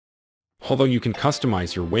Although you can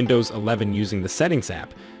customize your Windows 11 using the Settings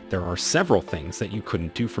app, there are several things that you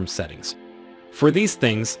couldn't do from Settings. For these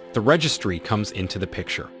things, the registry comes into the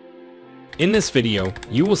picture. In this video,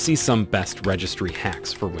 you will see some best registry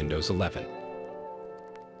hacks for Windows 11.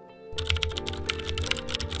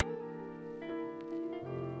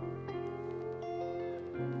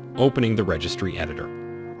 Opening the registry editor.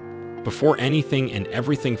 Before anything and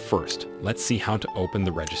everything first, let's see how to open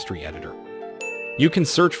the registry editor. You can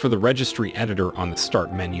search for the registry editor on the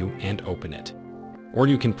Start menu and open it. Or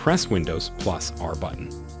you can press Windows plus R button.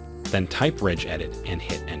 Then type regedit and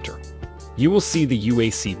hit enter. You will see the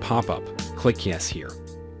UAC pop-up. Click yes here.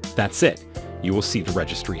 That's it. You will see the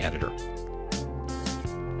registry editor.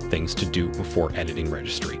 Things to do before editing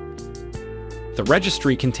registry. The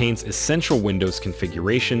registry contains essential Windows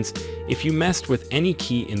configurations. If you messed with any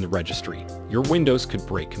key in the registry, your Windows could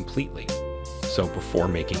break completely. So before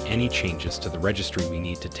making any changes to the registry, we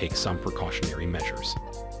need to take some precautionary measures.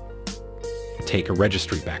 Take a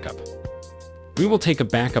registry backup. We will take a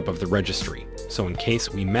backup of the registry, so in case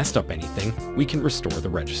we messed up anything, we can restore the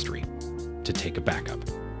registry. To take a backup,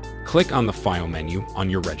 click on the File menu on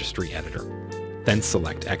your registry editor. Then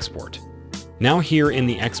select Export. Now here in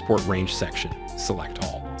the Export Range section, select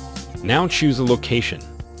All. Now choose a location,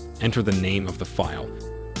 enter the name of the file,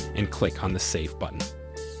 and click on the Save button.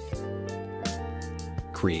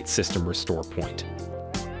 Create System Restore Point.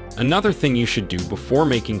 Another thing you should do before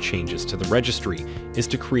making changes to the registry is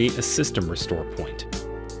to create a System Restore Point.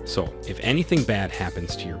 So, if anything bad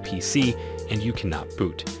happens to your PC and you cannot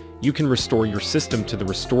boot, you can restore your system to the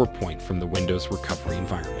restore point from the Windows recovery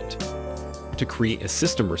environment. To create a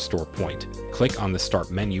System Restore Point, click on the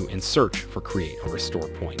Start menu and search for Create a Restore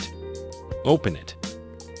Point. Open it.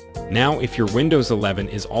 Now, if your Windows 11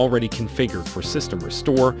 is already configured for System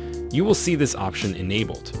Restore, you will see this option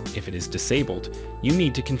enabled. If it is disabled, you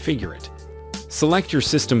need to configure it. Select your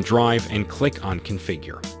system drive and click on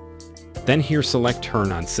Configure. Then here select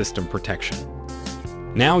Turn on System Protection.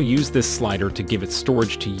 Now use this slider to give it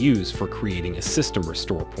storage to use for creating a System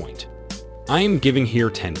Restore Point. I am giving here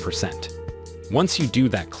 10%. Once you do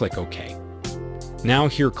that, click OK. Now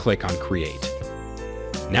here click on Create.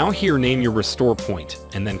 Now here name your restore point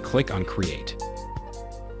and then click on Create.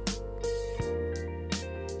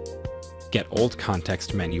 Get Old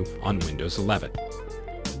Context menu on Windows 11.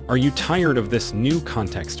 Are you tired of this new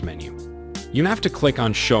context menu? You have to click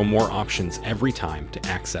on Show More Options every time to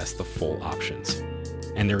access the full options.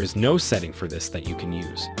 And there is no setting for this that you can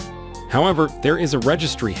use. However, there is a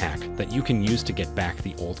registry hack that you can use to get back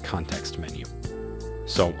the old context menu.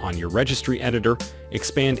 So on your registry editor,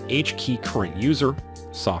 expand HKey Current User,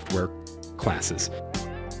 Software, Classes,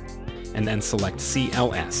 and then select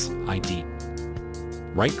CLS ID.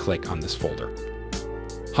 Right-click on this folder.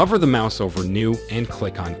 Hover the mouse over New and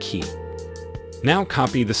click on Key. Now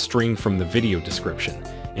copy the string from the video description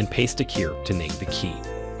and paste it here to name the key.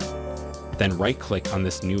 Then right-click on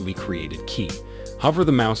this newly created key. Hover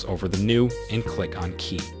the mouse over the New and click on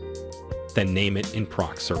Key. Then name it in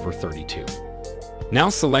Proc Server 32. Now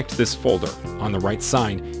select this folder. On the right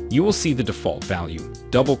side, you will see the default value.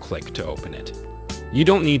 Double-click to open it. You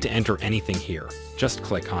don't need to enter anything here. Just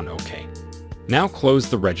click on OK. Now close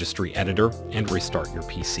the registry editor and restart your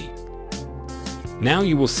PC. Now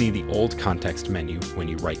you will see the old context menu when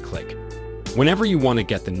you right-click. Whenever you want to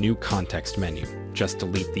get the new context menu, just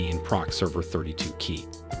delete the in Proc Server 32 key.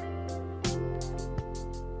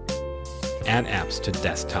 Add apps to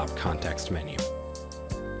desktop context menu.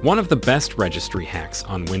 One of the best registry hacks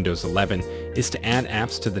on Windows 11 is to add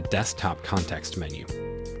apps to the desktop context menu.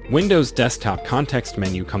 Windows desktop context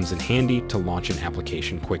menu comes in handy to launch an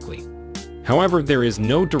application quickly. However, there is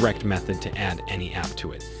no direct method to add any app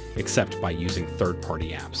to it, except by using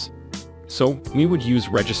third-party apps. So we would use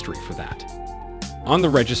registry for that. On the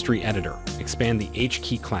registry editor, expand the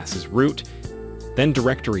HKey classes root, then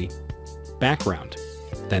directory, background,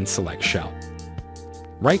 then select shell.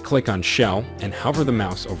 Right-click on Shell and hover the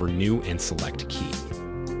mouse over New and select Key.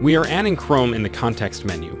 We are adding Chrome in the context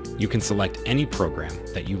menu. You can select any program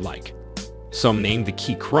that you like. So name the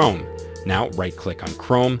key Chrome. Now right-click on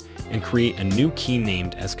Chrome and create a new key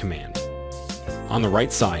named as Command. On the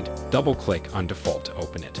right side, double-click on Default to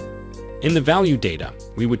open it. In the value data,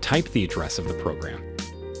 we would type the address of the program.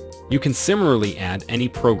 You can similarly add any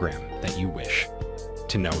program that you wish.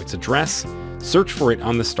 To know its address, search for it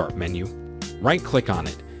on the Start menu, right-click on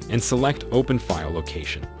it, and select Open File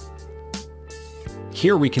Location.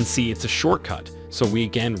 Here we can see it's a shortcut, so we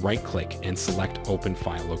again right-click and select Open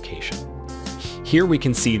File Location. Here we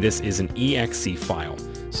can see this is an exe file,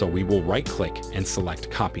 so we will right-click and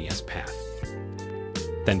select Copy as Path.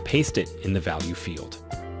 Then paste it in the value field.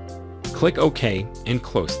 Click OK and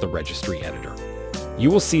close the registry editor.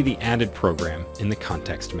 You will see the added program in the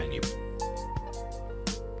context menu.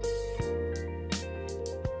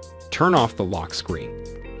 Turn off the lock screen.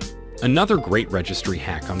 Another great registry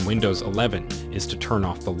hack on Windows 11 is to turn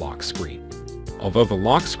off the lock screen. Although the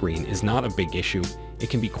lock screen is not a big issue,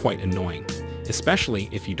 it can be quite annoying, especially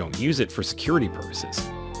if you don't use it for security purposes.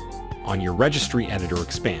 On your registry editor,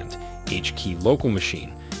 expand H-key local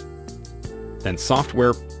machine, then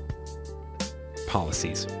Software,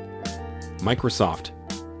 Policies, Microsoft,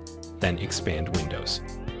 then expand Windows.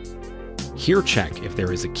 Here check if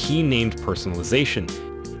there is a key named Personalization.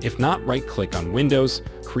 If not, right-click on Windows,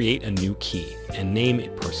 create a new key, and name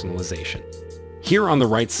it Personalization. Here on the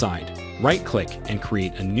right side, right-click and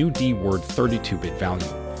create a new D-word 32-bit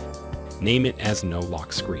value. Name it as No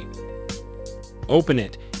Lock Screen. Open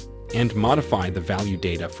it and modify the value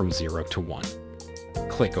data from 0 to 1.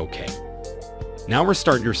 Click OK. Now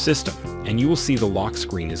restart your system, and you will see the lock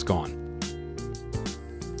screen is gone.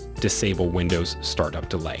 Disable Windows Startup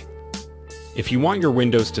Delay. If you want your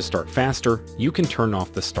Windows to start faster, you can turn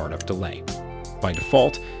off the startup delay. By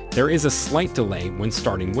default, there is a slight delay when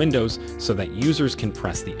starting Windows so that users can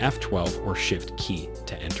press the F12 or Shift key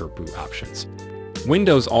to enter boot options.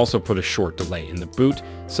 Windows also put a short delay in the boot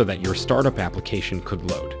so that your startup application could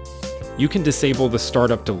load. You can disable the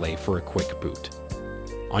startup delay for a quick boot.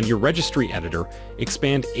 On your registry editor,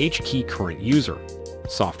 expand H-key Current User,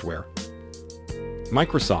 Software,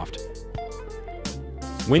 Microsoft,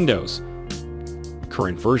 Windows,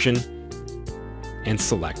 Current Version, and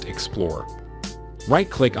select Explorer.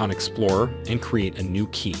 Right-click on Explorer and create a new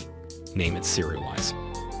key. Name it Serialize.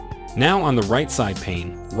 Now on the right side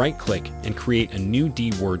pane, right-click and create a new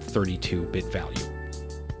D-word 32-bit value.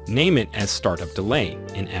 Name it as Startup Delay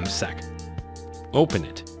in MSEC. Open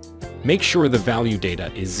it. Make sure the value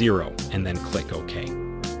data is 0 and then click OK.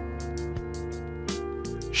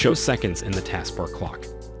 Show seconds in the Taskbar Clock.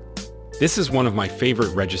 This is one of my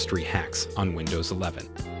favorite registry hacks on Windows 11.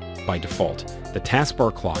 By default, the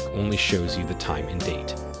Taskbar Clock only shows you the time and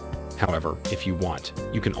date. However, if you want,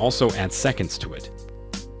 you can also add seconds to it.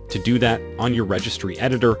 To do that, on your registry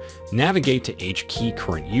editor, navigate to H-key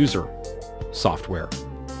Current User, Software,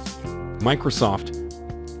 Microsoft,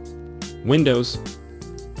 Windows,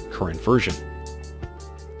 Current Version,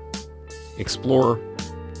 Explorer,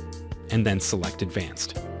 and then select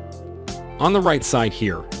Advanced. On the right side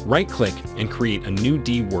here, right-click and create a new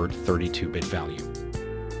D-word 32-bit value.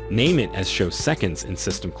 Name it as Show Seconds in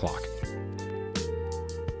System Clock.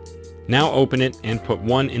 Now open it and put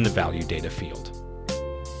 1 in the value data field.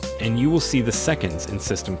 And you will see the seconds in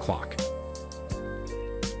System Clock.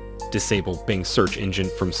 Disable Bing search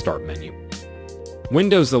engine from Start menu.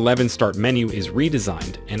 Windows 11 Start menu is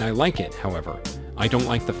redesigned, and I like it. However, I don't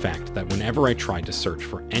like the fact that whenever I try to search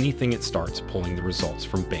for anything, it starts pulling the results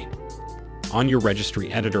from Bing. On your registry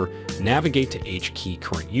editor, navigate to H-key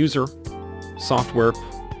Current User, Software,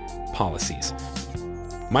 Policies,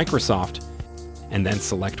 Microsoft, and then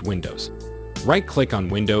select Windows. Right-click on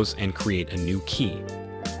Windows and create a new key.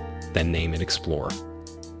 Then name it Explorer.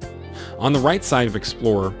 On the right side of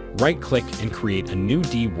Explorer, right-click and create a new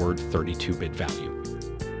D-word 32-bit value.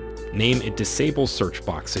 Name it Disable Search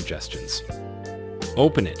Box Suggestions.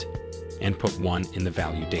 Open it and put 1 in the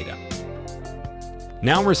value data.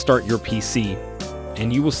 Now restart your PC,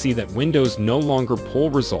 and you will see that Windows no longer pull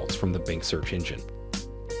results from the Bing search engine.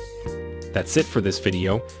 That's it for this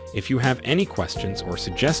video. If you have any questions or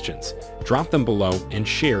suggestions, drop them below and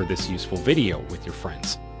share this useful video with your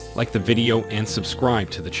friends. Like the video and subscribe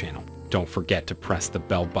to the channel. Don't forget to press the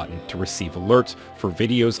bell button to receive alerts for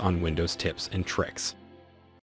videos on Windows tips and tricks.